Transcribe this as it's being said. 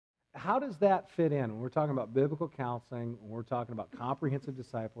how does that fit in when we're talking about biblical counseling, when we're talking about comprehensive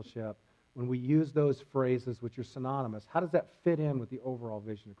discipleship, when we use those phrases which are synonymous, how does that fit in with the overall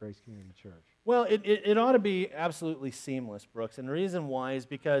vision of Grace Community Church? Well, it ought to be absolutely seamless, Brooks. And the reason why is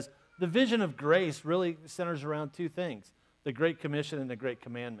because the vision of grace really centers around two things: the Great Commission and the Great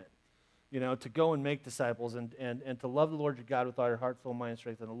Commandment. You know, to go and make disciples and to love the Lord your God with all your heart, soul, mind, and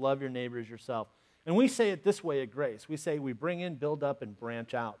strength, and to love your neighbor as yourself. And we say it this way at Grace. We say we bring in, build up, and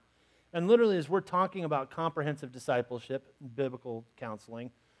branch out. And literally, as we're talking about comprehensive discipleship, biblical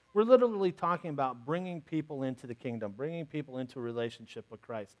counseling, we're literally talking about bringing people into the kingdom, bringing people into a relationship with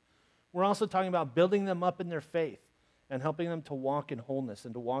Christ. We're also talking about building them up in their faith and helping them to walk in wholeness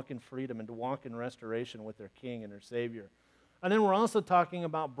and to walk in freedom and to walk in restoration with their King and their Savior. And then we're also talking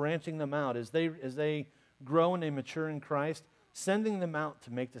about branching them out as they grow and they mature in Christ, sending them out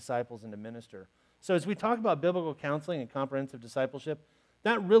to make disciples and to minister. So as we talk about biblical counseling and comprehensive discipleship,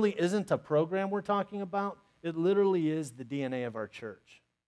 that really isn't a program we're talking about. It literally is the DNA of our church.